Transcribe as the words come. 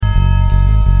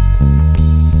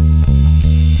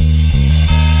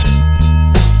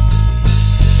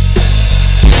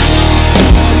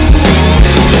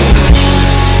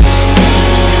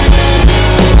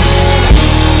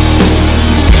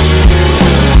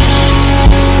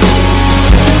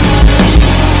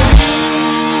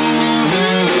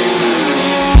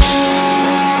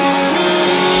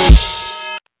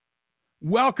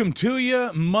Welcome to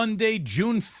you, Monday,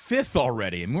 June 5th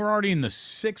already, and we're already in the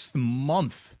 6th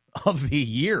month of the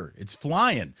year. It's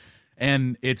flying,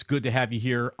 and it's good to have you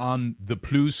here on The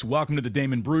Plus. Welcome to the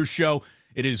Damon Bruce Show.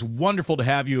 It is wonderful to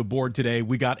have you aboard today.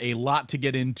 We got a lot to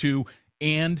get into,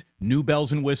 and new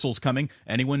bells and whistles coming.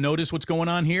 Anyone notice what's going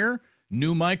on here?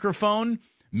 New microphone.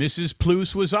 Mrs.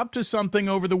 Plus was up to something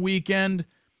over the weekend.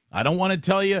 I don't want to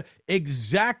tell you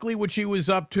exactly what she was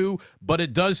up to, but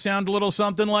it does sound a little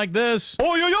something like this. Oy,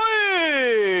 oy,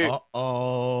 oy!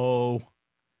 Uh-oh.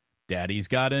 Daddy's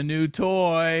got a new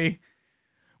toy.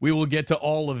 We will get to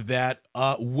all of that.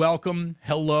 Welcome.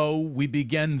 Hello. We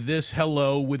begin this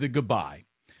hello with a goodbye.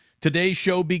 Today's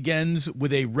show begins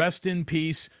with a rest in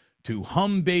peace to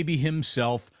Humm baby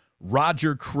himself,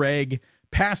 Roger Craig,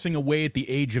 passing away at the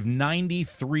age of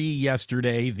 93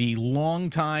 yesterday, the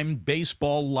longtime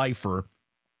baseball lifer.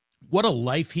 What a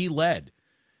life he led.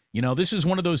 You know, this is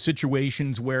one of those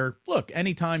situations where, look,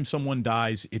 anytime someone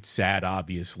dies, it's sad,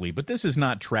 obviously, but this is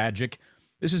not tragic.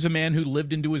 This is a man who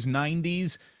lived into his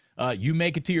 90s. You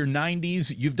make it to your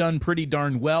 90s, you've done pretty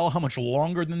darn well. How much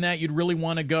longer than that you'd really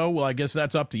want to go? Well, I guess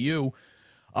that's up to you.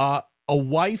 A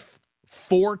wife,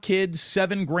 4 kids,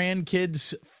 7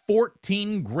 grandkids,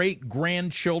 14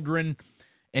 great-grandchildren,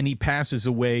 and he passes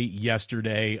away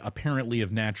yesterday, apparently of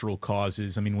natural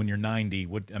causes. I mean, when you're 90,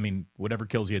 whatever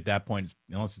kills you at that point,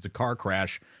 unless it's a car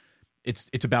crash,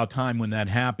 it's about time when that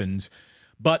happens.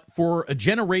 But for a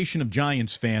generation of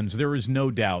Giants fans, there is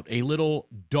no doubt a little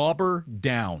dauber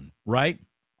down, right?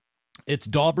 It's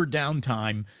dauber down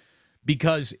time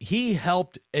because he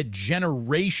helped a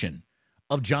generation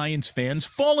of Giants fans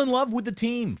fall in love with the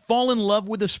team, fall in love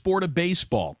with the sport of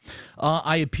baseball.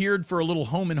 I appeared for a little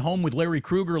home and home with Larry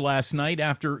Krueger last night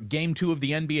after Game 2 of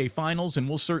the NBA Finals, and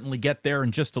we'll certainly get there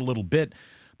in just a little bit.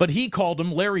 But he called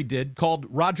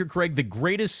Roger Craig the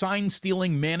greatest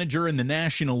sign-stealing manager in the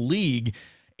National League.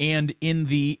 And in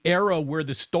the era where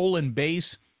the stolen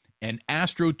base and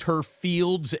AstroTurf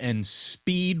fields and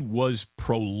speed was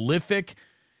prolific,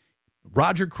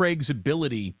 Roger Craig's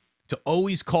ability to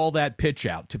always call that pitch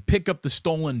out, to pick up the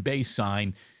stolen base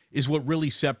sign, is what really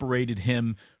separated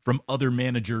him from other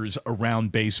managers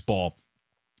around baseball.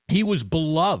 He was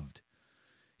beloved.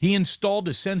 He installed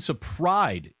a sense of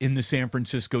pride in the San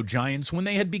Francisco Giants when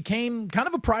they had become kind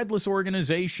of a prideless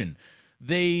organization.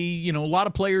 A lot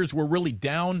of players were really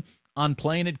down on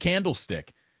playing at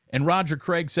Candlestick. And Roger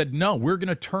Craig said, no, we're going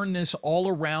to turn this all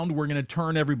around. We're going to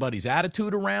turn everybody's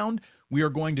attitude around. We are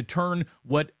going to turn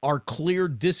what are clear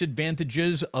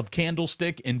disadvantages of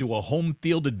Candlestick into a home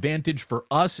field advantage for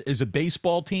us as a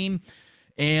baseball team.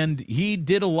 And he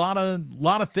did a lot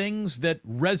of things that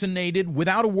resonated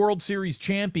without a World Series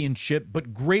championship,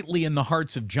 but greatly in the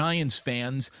hearts of Giants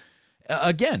fans.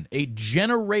 Again, a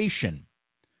generation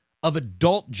of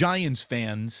adult Giants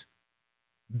fans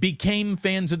became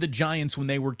fans of the Giants when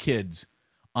they were kids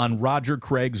on Roger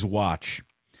Craig's watch.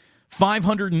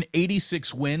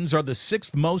 586 wins are the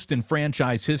 6th most in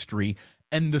franchise history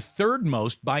and the 3rd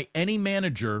most by any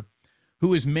manager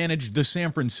who has managed the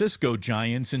San Francisco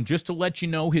Giants. And just to let you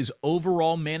know, his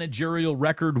overall managerial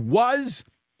record was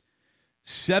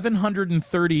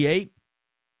 738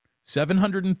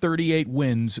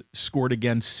 wins scored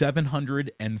against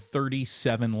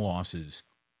 737 losses.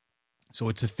 So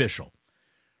it's official.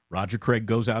 Roger Craig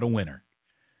goes out a winner.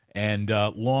 And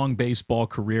long baseball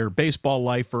career, baseball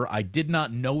lifer. I did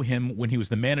not know him when he was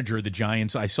the manager of the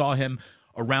Giants. I saw him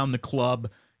around the club,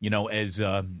 as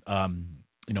a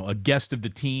guest of the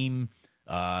team.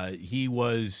 He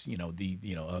was,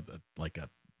 like a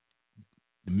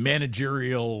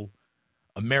managerial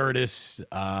emeritus,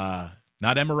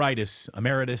 not emeritus,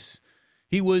 emeritus.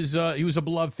 He was a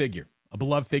beloved figure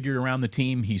around the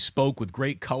team. He spoke with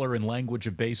great color and language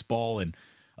of baseball, and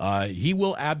he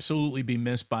will absolutely be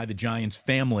missed by the Giants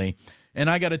family. And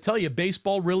I got to tell you,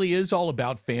 baseball really is all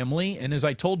about family. And as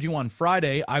I told you on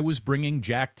Friday, I was bringing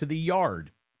Jack to the yard.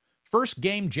 First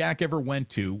game Jack ever went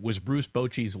to was Bruce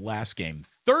Bochy's last game.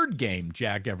 3rd game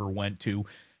Jack ever went to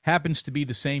happens to be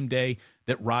the same day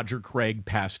that Roger Craig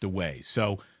passed away.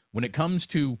 So when it comes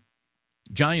to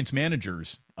Giants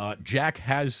managers, Jack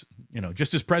has,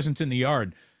 just his presence in the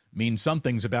yard means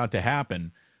something's about to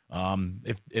happen.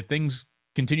 If things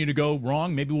continue to go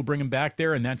wrong, maybe we'll bring him back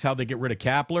there, and that's how they get rid of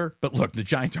Kapler. But look, the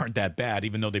Giants aren't that bad,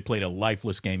 even though they played a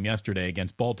lifeless game yesterday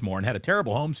against Baltimore and had a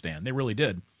terrible homestand. They really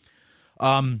did.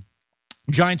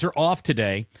 Giants are off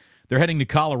today. They're heading to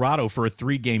Colorado for a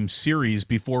 3-game series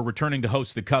before returning to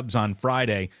host the Cubs on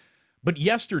Friday. But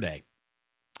yesterday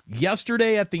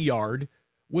at the yard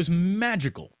was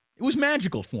magical. It was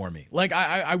magical for me. Like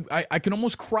I can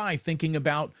almost cry thinking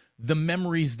about the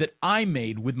memories that I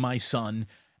made with my son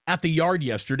at the yard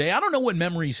yesterday. I don't know what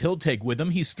memories he'll take with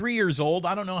him. He's 3 years old.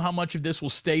 I don't know how much of this will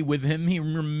stay with him. He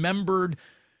remembered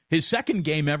his second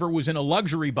game ever was in a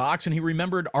luxury box, and he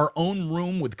remembered our own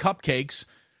room with cupcakes.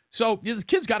 So the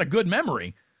kid's got a good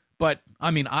memory. But,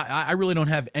 I mean, I really don't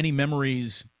have any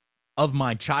memories of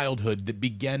my childhood that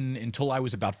began until I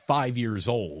was about 5 years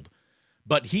old.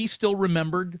 But he still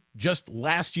remembered just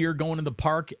last year going to the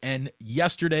park, and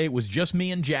yesterday it was just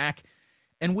me and Jack,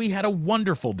 and we had a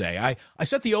wonderful day. I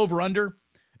set the over-under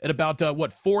at about,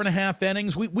 4.5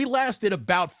 innings. We lasted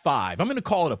about 5. I'm going to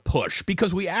call it a push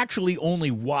because we actually only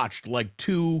watched like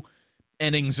 2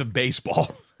 innings of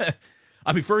baseball.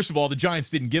 I mean, first of all, the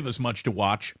Giants didn't give us much to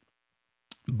watch,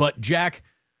 but Jack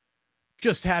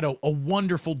just had a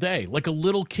wonderful day, like a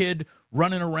little kid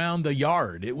running around the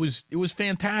yard. It was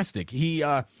fantastic. He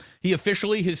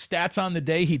officially, his stats on the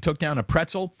day, he took down a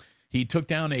pretzel. He took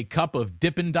down a cup of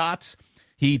Dippin' Dots.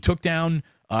 He took down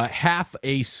half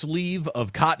a sleeve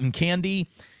of cotton candy.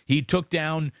 He took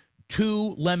down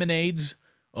 2 lemonades,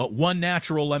 one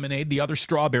natural lemonade, the other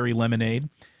strawberry lemonade,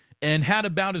 and had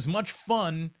about as much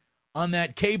fun on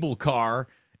that cable car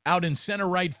out in center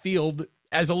right field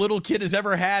as a little kid has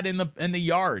ever had in the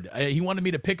yard. He wanted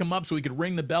me to pick him up so he could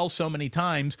ring the bell so many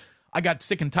times. I got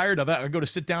sick and tired of it. I go to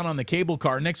sit down on the cable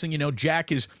car. Next thing you know, Jack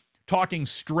is talking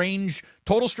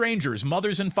total strangers,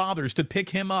 mothers and fathers, to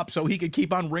pick him up so he could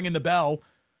keep on ringing the bell.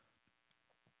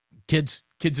 Kid's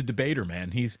a debater,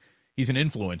 man. He's an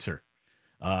influencer.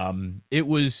 It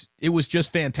was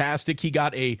just fantastic. He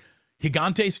got a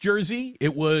Gigantes jersey.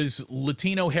 It was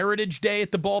Latino Heritage Day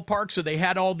at the ballpark, so they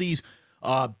had all these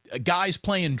guys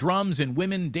playing drums and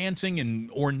women dancing in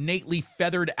ornately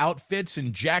feathered outfits,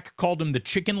 and Jack called them the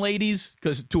chicken ladies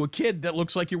because to a kid that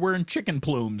looks like you're wearing chicken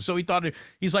plumes. So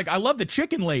he's like, I love the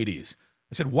chicken ladies.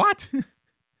 I said, what?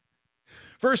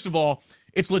 First of all,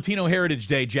 it's Latino Heritage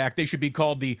Day, Jack. They should be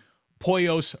called the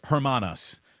Pollos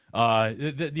Hermanas.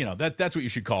 That's what you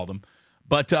should call them.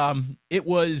 But it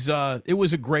was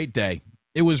a great day.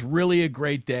 It was really a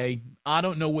great day. I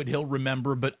don't know what he'll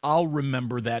remember, but I'll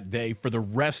remember that day for the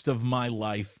rest of my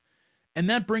life. And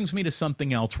that brings me to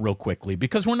something else real quickly,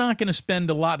 because we're not going to spend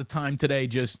a lot of time today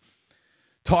just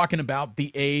talking about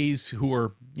the A's who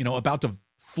are, about to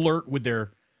flirt with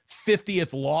their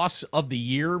 50th loss of the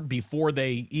year before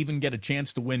they even get a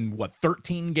chance to win,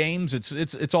 13 games?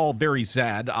 It's all very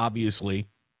sad, obviously.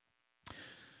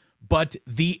 But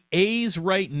the A's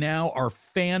right now are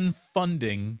fan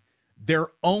funding their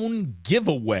own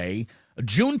giveaway, a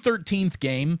June 13th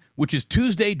game, which is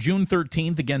Tuesday, June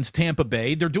 13th against Tampa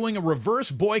Bay. They're doing a reverse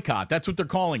boycott. That's what they're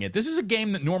calling it. This is a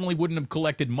game that normally wouldn't have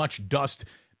collected much dust,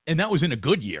 and that was in a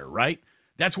good year, right?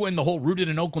 That's when the whole Rooted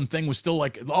in Oakland thing was still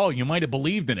like, oh, you might have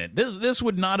believed in it. This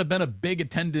would not have been a big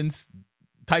attendance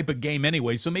type of game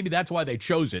anyway, so maybe that's why they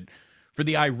chose it, for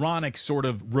the ironic sort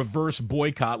of reverse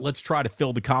boycott. Let's try to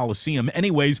fill the Coliseum.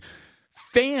 Anyways,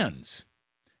 fans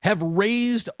have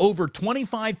raised over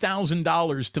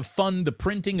 $25,000 to fund the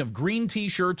printing of green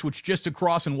T-shirts, which just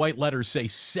across in white letters say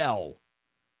 "sell."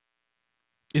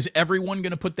 Is everyone going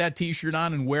to put that T-shirt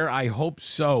on and wear? I hope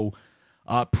so.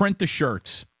 Print the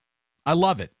shirts. I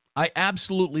love it. I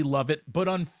absolutely love it. But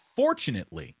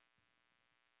unfortunately,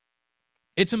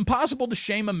 it's impossible to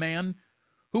shame a man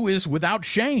who is without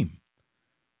shame.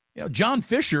 John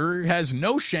Fisher has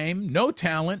no shame, no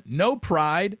talent, no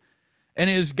pride, and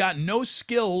has got no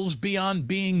skills beyond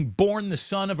being born the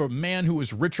son of a man who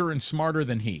is richer and smarter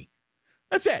than he.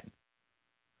 That's it.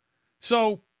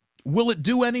 So, will it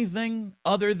do anything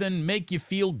other than make you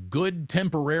feel good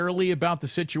temporarily about the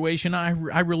situation? I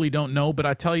really don't know, but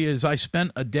I tell you, as I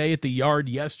spent a day at the yard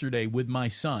yesterday with my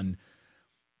son,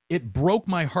 it broke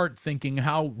my heart thinking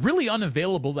how really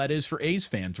unavailable that is for A's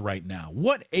fans right now.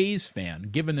 What A's fan,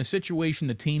 given the situation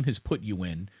the team has put you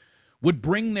in, would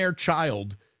bring their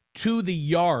child to the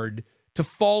yard to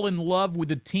fall in love with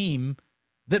a team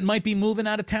that might be moving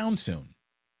out of town soon?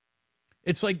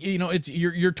 It's like,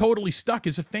 you're totally stuck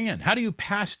as a fan. How do you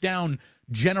pass down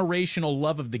generational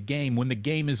love of the game when the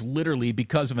game is literally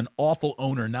because of an awful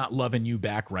owner not loving you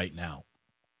back right now?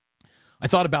 I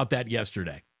thought about that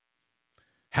yesterday.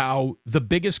 How the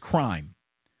biggest crime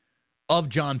of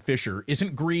John Fisher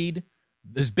isn't greed.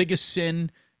 His biggest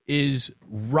sin is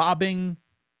robbing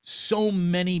so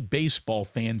many baseball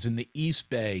fans in the East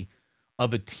Bay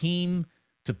of a team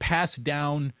to pass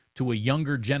down to a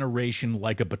younger generation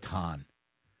like a baton.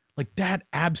 Like, that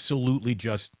absolutely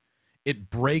it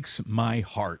breaks my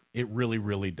heart. It really,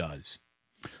 really does.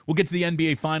 We'll get to the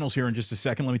NBA Finals here in just a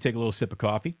second. Let me take a little sip of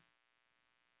coffee.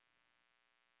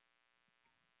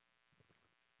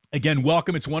 Again,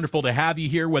 welcome. It's wonderful to have you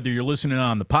here, whether you're listening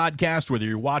on the podcast, whether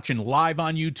you're watching live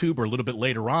on YouTube, or a little bit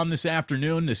later on this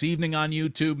afternoon, this evening on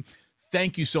YouTube.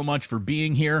 Thank you so much for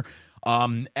being here.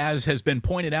 As has been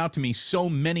pointed out to me so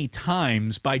many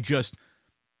times by just,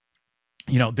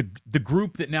 the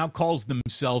group that now calls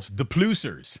themselves the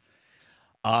Plusers.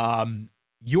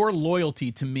 Your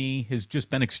loyalty to me has just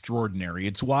been extraordinary.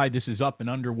 It's why this is up and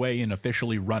underway and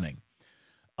officially running.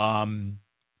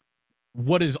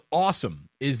 What is awesome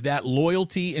is that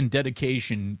loyalty and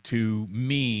dedication to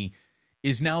me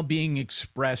is now being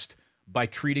expressed by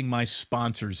treating my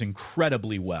sponsors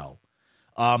incredibly well.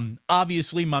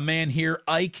 Obviously, my man here,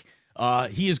 Ike,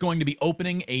 he is going to be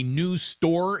opening a new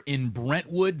store in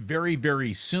Brentwood very,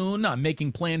 very soon. I'm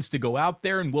making plans to go out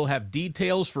there, and we'll have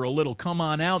details for a little come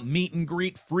on out, meet and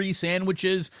greet, free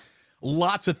sandwiches.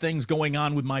 Lots of things going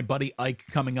on with my buddy Ike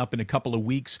coming up in a couple of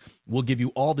weeks. We'll give you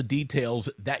all the details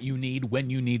that you need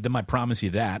when you need them. I promise you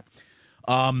that.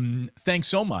 Thanks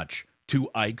so much to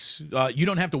Ike's. You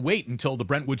don't have to wait until the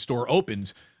Brentwood store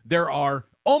opens. There are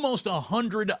almost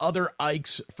 100 other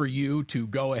Ikes for you to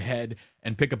go ahead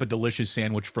and pick up a delicious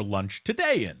sandwich for lunch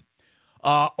today in.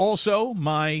 Also,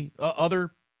 my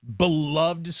other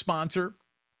beloved sponsor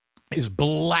is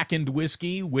Blackened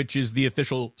Whiskey, which is the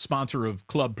official sponsor of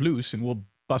Club Plus, and we'll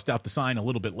bust out the sign a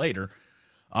little bit later.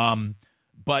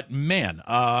 But man,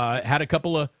 had a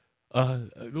couple of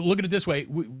look at it this way.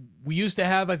 We used to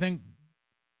have, I think,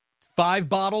 5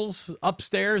 bottles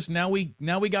upstairs. Now we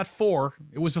got 4.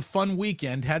 It was a fun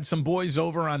weekend. Had some boys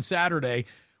over on Saturday.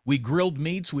 We grilled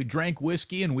meats, we drank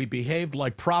whiskey, and we behaved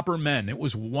like proper men. It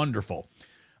was wonderful.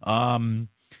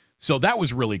 So that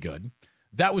was really good.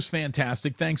 That was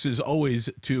fantastic. Thanks, as always,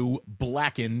 to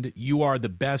Blackened. You are the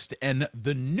best. And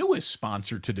the newest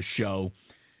sponsor to the show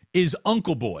is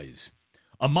Uncle Boys,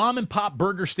 a mom-and-pop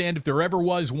burger stand. If there ever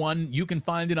was one, you can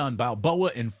find it on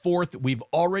Balboa and 4th. We've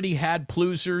already had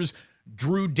Plusers.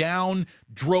 Drew Down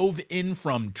drove in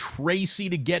from Tracy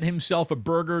to get himself a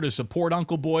burger to support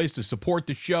Uncle Boys, to support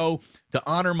the show, to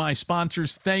honor my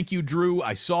sponsors. Thank you, Drew.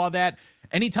 I saw that.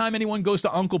 Anytime anyone goes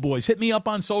to Uncle Boys, hit me up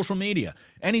on social media.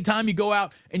 Anytime you go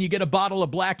out and you get a bottle of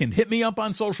Blackened, hit me up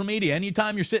on social media.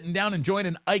 Anytime you're sitting down enjoying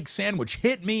an Ike sandwich,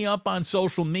 hit me up on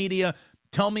social media.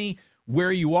 Tell me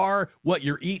where you are, what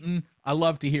you're eating. I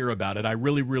love to hear about it. I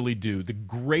really, really do. The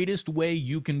greatest way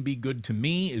you can be good to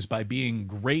me is by being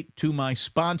great to my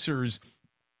sponsors.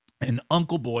 And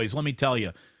Uncle Boys, let me tell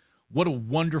you, what a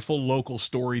wonderful local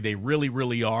story they really,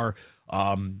 really are.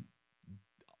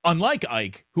 Unlike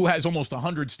Ike, who has almost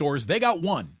 100 stores, they got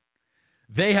one.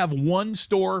 They have one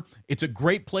store. It's a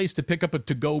great place to pick up a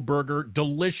to-go burger.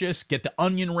 Delicious. Get the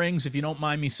onion rings, if you don't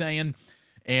mind me saying.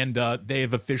 And they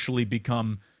have officially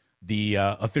become the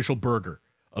official burger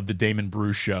of the Damon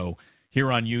Brew Show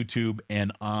here on YouTube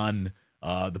and on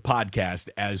the podcast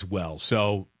as well.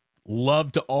 So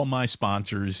love to all my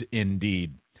sponsors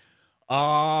indeed.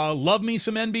 Love me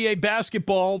some NBA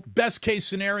basketball. Best case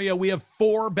scenario, we have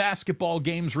 4 basketball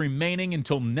games remaining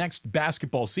until next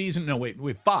basketball season. No, wait,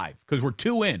 we have 5 because we're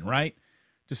 2 in, right?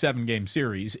 It's a 7-game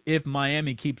series. If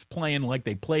Miami keeps playing like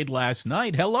they played last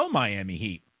night, hello, Miami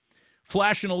Heat.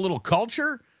 Flashing a little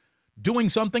culture, doing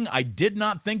something I did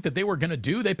not think that they were going to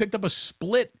do. They picked up a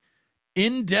split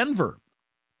in Denver.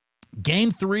 Game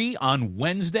 3 on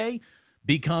Wednesday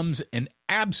becomes an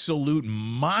absolute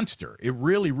monster. It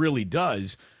really, really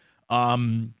does.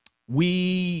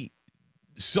 We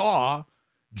saw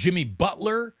Jimmy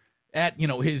Butler at,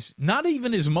 his, not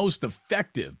even his most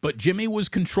effective, but Jimmy was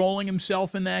controlling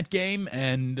himself in that game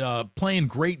and playing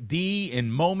great D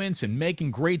in moments and making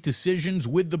great decisions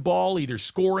with the ball, either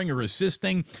scoring or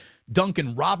assisting.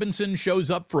 Duncan Robinson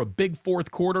shows up for a big fourth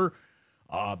quarter.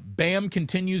 Bam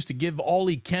continues to give all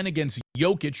he can against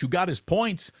Jokic, who got his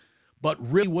points, but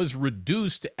really was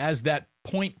reduced as that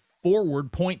point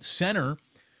forward, point center,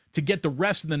 to get the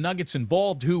rest of the Nuggets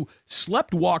involved, who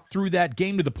sleptwalked through that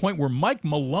game to the point where Mike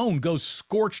Malone goes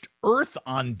scorched earth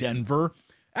on Denver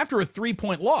after a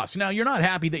 3-point loss. Now, you're not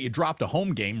happy that you dropped a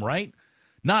home game, right?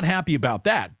 Not happy about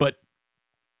that. But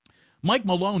Mike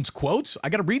Malone's quotes, I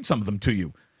got to read some of them to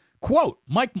you. Quote,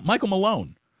 Michael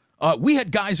Malone, we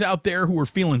had guys out there who were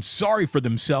feeling sorry for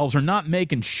themselves or not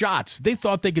making shots. They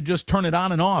thought they could just turn it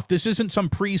on and off. This isn't some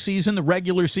preseason, the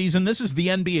regular season. This is the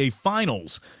NBA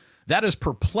Finals. That is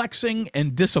perplexing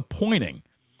and disappointing.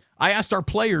 I asked our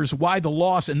players why the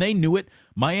loss, and they knew it.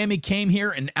 Miami came here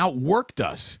and outworked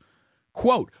us.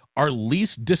 Quote, our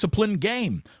least disciplined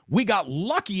game. We got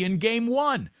lucky in game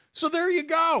 1. So there you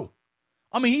go.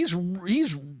 I mean, he's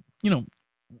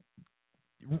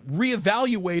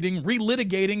reevaluating,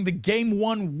 relitigating the game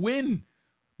 1 win,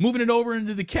 moving it over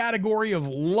into the category of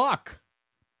luck.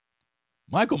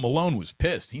 Michael Malone was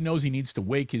pissed. He knows he needs to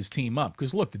wake his team up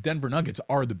because, look, the Denver Nuggets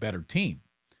are the better team.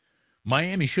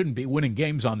 Miami shouldn't be winning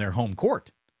games on their home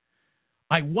court.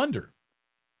 I wonder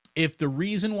if the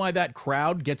reason why that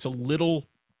crowd gets a little,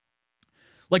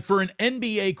 like for an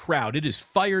NBA crowd, it is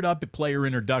fired up at player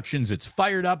introductions. It's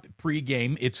fired up at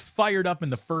pregame. It's fired up in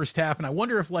the first half. And I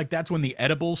wonder if like that's when the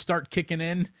edibles start kicking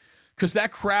in because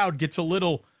that crowd gets a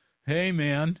little, hey,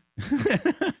 man,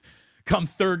 come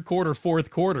third quarter, fourth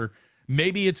quarter.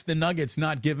 Maybe it's the Nuggets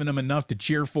not giving them enough to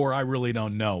cheer for. I really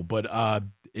don't know. But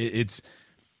it's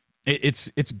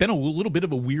been a little bit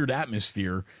of a weird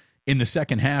atmosphere in the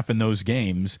second half in those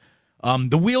games.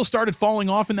 The wheels started falling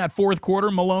off in that fourth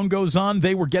quarter. Malone goes on.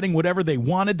 They were getting whatever they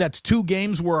wanted. That's 2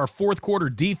 games where our fourth quarter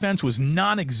defense was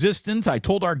non-existent. I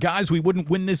told our guys we wouldn't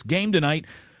win this game tonight.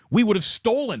 We would have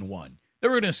stolen one. They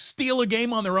were going to steal a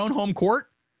game on their own home court.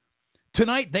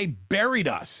 Tonight, they buried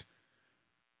us.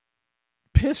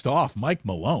 Pissed off Mike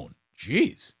Malone.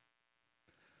 Jeez.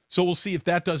 So we'll see if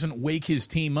that doesn't wake his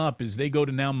team up as they go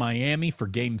to now Miami for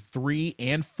game 3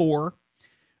 and 4.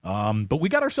 But we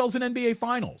got ourselves an NBA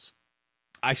Finals.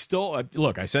 I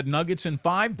said Nuggets in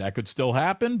 5. That could still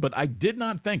happen, but I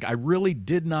really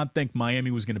did not think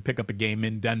Miami was going to pick up a game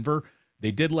in Denver.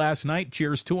 They did last night.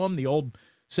 Cheers to them. The old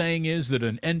saying is that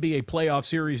an NBA playoff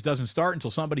series doesn't start until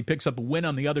somebody picks up a win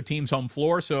on the other team's home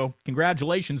floor. So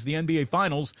congratulations, the NBA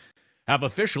Finals have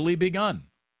officially begun.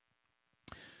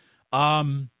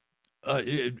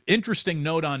 Interesting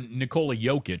note on Nikola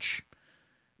Jokic.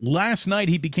 Last night,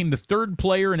 he became the 3rd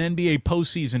player in NBA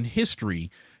postseason history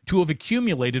to have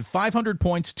accumulated 500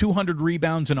 points, 200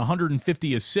 rebounds, and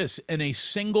 150 assists in a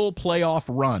single playoff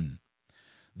run.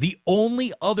 The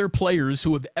only other players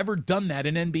who have ever done that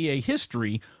in NBA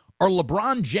history are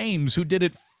LeBron James, who did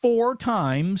it 4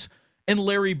 times, and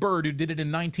Larry Bird, who did it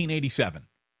in 1987.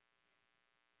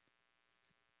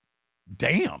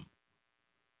 Damn.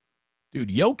 Dude,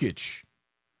 Jokic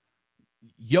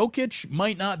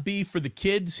might not be for the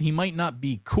kids. He might not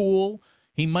be cool.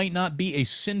 He might not be a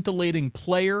scintillating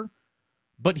player,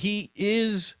 but he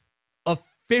is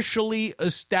officially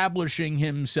establishing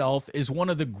himself as one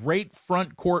of the great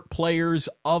front court players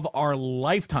of our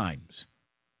lifetimes.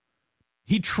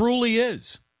 He truly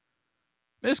is.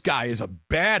 This guy is a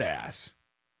badass.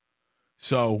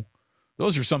 So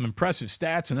those are some impressive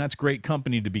stats, and that's great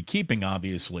company to be keeping,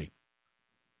 obviously.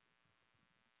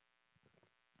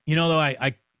 You know, though,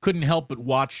 I couldn't help but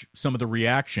watch some of the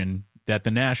reaction that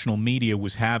the national media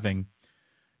was having,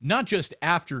 not just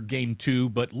after Game 2,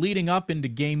 but leading up into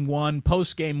Game 1,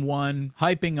 post-Game 1,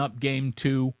 hyping up Game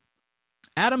 2.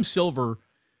 Adam Silver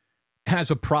has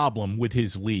a problem with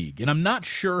his league, and I'm not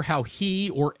sure how he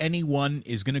or anyone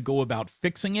is going to go about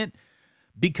fixing it,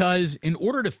 because in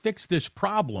order to fix this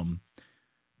problem,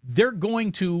 the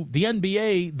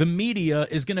NBA, the media,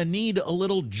 is going to need a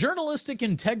little journalistic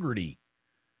integrity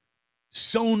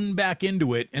sewn back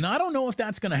into it, and I don't know if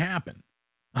that's going to happen.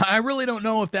 I really don't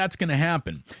know if that's going to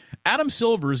happen. Adam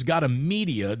Silver's got a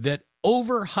media that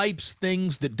overhypes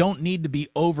things that don't need to be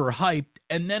overhyped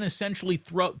and then essentially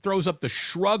throws up the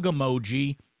shrug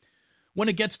emoji when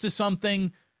it gets to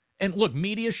something. And look,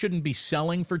 media shouldn't be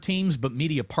selling for teams, but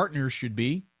media partners should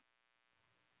be.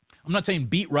 I'm not saying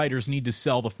beat writers need to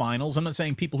sell the finals. I'm not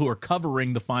saying people who are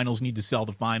covering the finals need to sell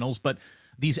the finals, but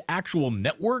these actual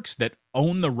networks that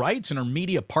own the rights and are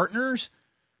media partners,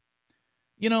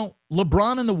 you know,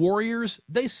 LeBron and the Warriors,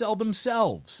 they sell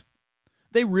themselves.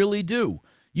 They really do.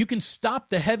 You can stop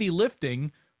the heavy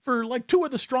lifting for like 2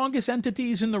 of the strongest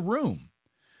entities in the room.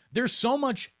 There's so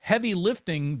much heavy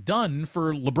lifting done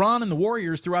for LeBron and the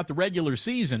Warriors throughout the regular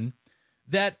season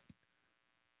that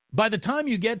by the time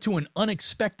you get to an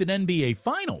unexpected NBA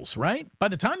Finals, right? By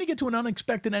the time you get to an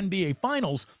unexpected NBA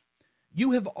Finals,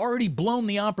 you have already blown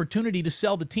the opportunity to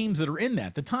sell the teams that are in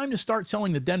that. The time to start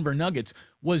selling the Denver Nuggets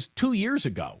was 2 years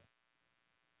ago.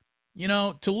 You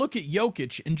know, to look at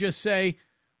Jokic and just say,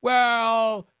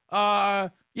 well,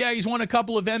 yeah, he's won a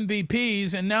couple of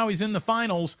MVPs and now he's in the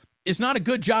finals is not a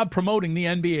good job promoting the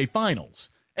NBA Finals.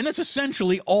 And that's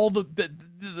essentially all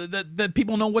that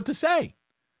people know what to say.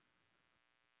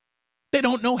 They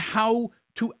don't know how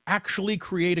to actually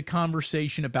create a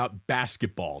conversation about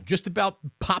basketball, just about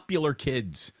popular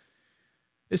kids.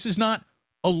 This is not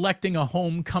electing a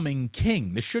homecoming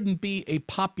king. This shouldn't be a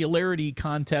popularity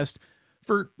contest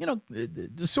for, you know,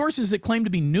 the sources that claim to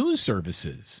be news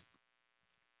services.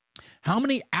 How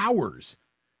many hours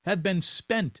have been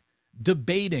spent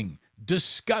debating,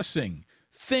 discussing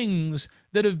things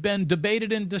that have been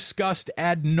debated and discussed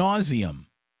ad nauseum?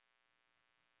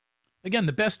 Again,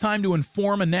 the best time to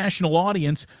inform a national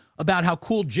audience about how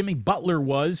cool Jimmy Butler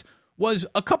was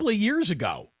a couple of years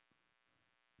ago.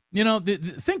 You know,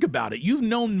 think about it. You've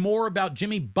known more about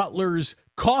Jimmy Butler's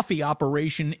coffee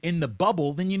operation in the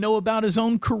bubble than you know about his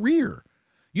own career.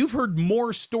 You've heard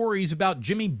more stories about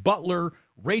Jimmy Butler,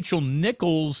 Rachel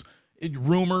Nichols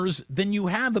rumors than you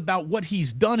have about what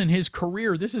he's done in his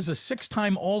career. This is a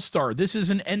 6-time All-Star. This is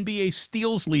an NBA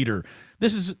steals leader.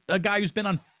 This is a guy who's been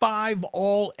on 5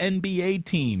 All-NBA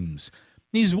teams.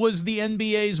 He was the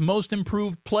NBA's most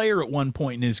improved player at one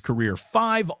point in his career.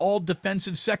 5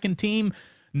 All-Defensive Second Team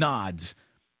nods.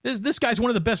 This guy's one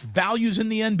of the best values in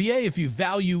the NBA if you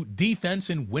value defense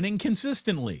and winning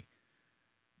consistently.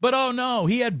 But oh no,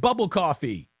 he had bubble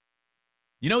coffee.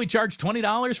 You know, he charged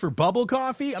 $20 for bubble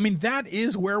coffee? I mean, that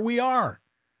is where we are.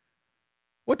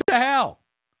 What the hell?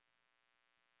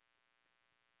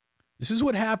 This is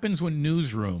what happens when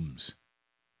newsrooms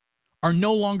are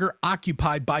no longer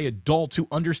occupied by adults who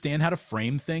understand how to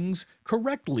frame things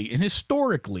correctly and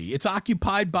historically. It's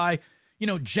occupied by,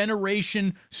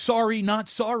 generation sorry, not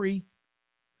sorry.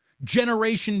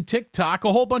 Generation TikTok,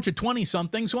 a whole bunch of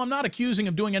 20-somethings, who I'm not accusing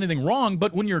of doing anything wrong,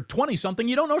 but when you're 20-something,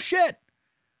 you don't know shit.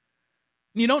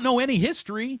 You don't know any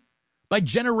history. By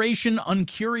generation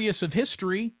uncurious of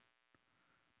history.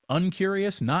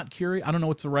 Uncurious, not curious. I don't know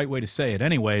what's the right way to say it.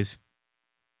 Anyways,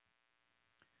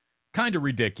 kind of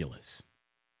ridiculous.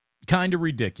 Kind of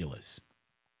ridiculous.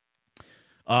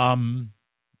 Like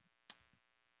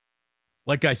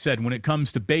I said, when it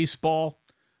comes to baseball,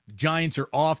 the Giants are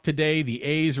off today. The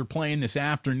A's are playing this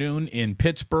afternoon in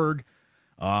Pittsburgh.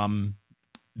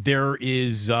 There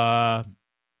is an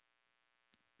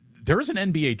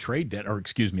NBA trade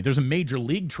there's a major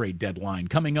league trade deadline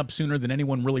coming up sooner than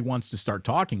anyone really wants to start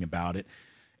talking about it.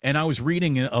 And I was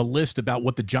reading a list about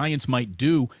what the Giants might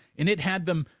do, and it had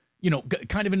them,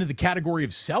 kind of into the category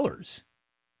of sellers.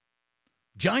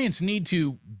 Giants need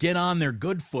to get on their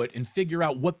good foot and figure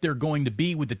out what they're going to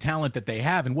be with the talent that they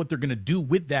have and what they're going to do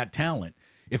with that talent.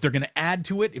 If they're going to add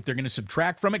to it, if they're going to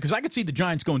subtract from it, because I could see the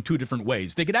Giants going 2 different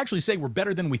ways. They could actually say we're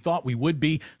better than we thought we would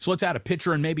be, so let's add a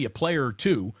pitcher and maybe a player or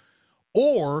two.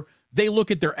 Or they look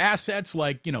at their assets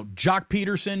like, Jock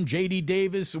Peterson, J.D.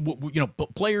 Davis,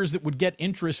 players that would get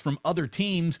interest from other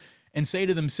teams and say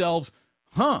to themselves,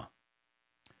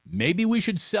 maybe we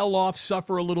should sell off,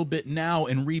 suffer a little bit now,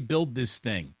 and rebuild this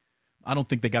thing. I don't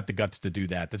think they got the guts to do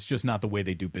that. That's just not the way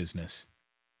they do business.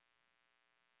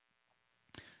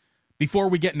 Before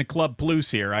we get into Club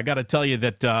Plus here, I got to tell you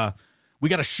that we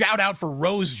got a shout out for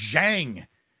Rose Zhang.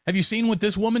 Have you seen what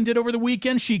this woman did over the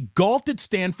weekend? She golfed at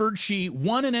Stanford. She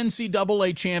won an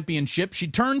NCAA championship. She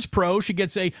turns pro. She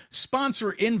gets a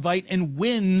sponsor invite and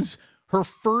wins her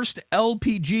first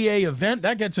LPGA event.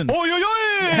 That gets an... Hell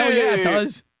yeah, it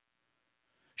does.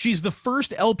 She's the first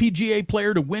LPGA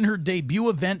player to win her debut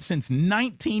event since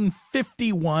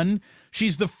 1951.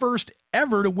 She's the first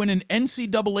ever to win an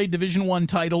NCAA Division I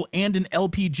title and an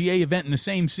LPGA event in the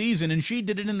same season, and she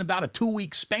did it in about a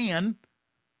 2-week span.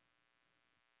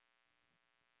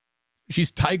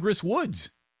 She's Tigress Woods.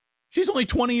 She's only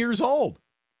 20 years old.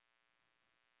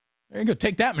 There you go.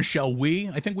 Take that, Michelle Wee.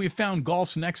 I think we've found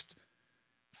golf's next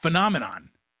phenomenon.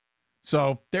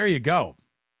 So there you go.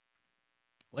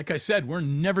 Like I said, we're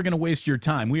never going to waste your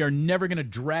time. We are never going to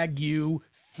drag you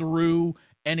through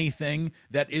anything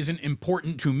that isn't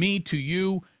important to me, to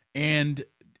you. And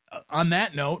on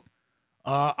that note,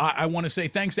 I want to say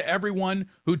thanks to everyone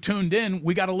who tuned in.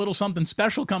 We got a little something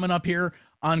special coming up here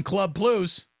on Club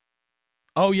Plus.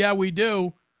 Oh, yeah, we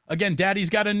do. Again, Daddy's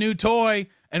got a new toy,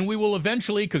 and we will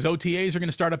eventually, because OTAs are going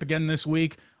to start up again this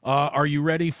week. Are you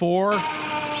ready for...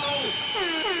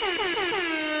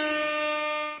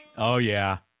 Oh,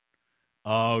 yeah.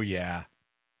 Oh, yeah.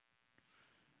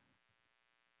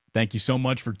 Thank you so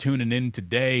much for tuning in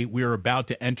today. We are about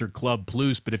to enter Club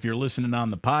Plus, but if you're listening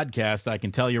on the podcast, I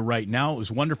can tell you right now, it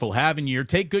was wonderful having you here.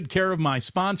 Take good care of my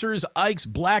sponsors, Ike's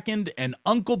Blackened and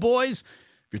Uncle Boys.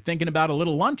 If you're thinking about a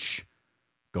little lunch,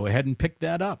 go ahead and pick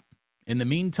that up. In the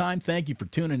meantime, thank you for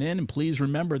tuning in, and please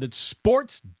remember that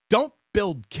sports don't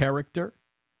build character.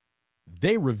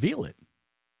 They reveal it.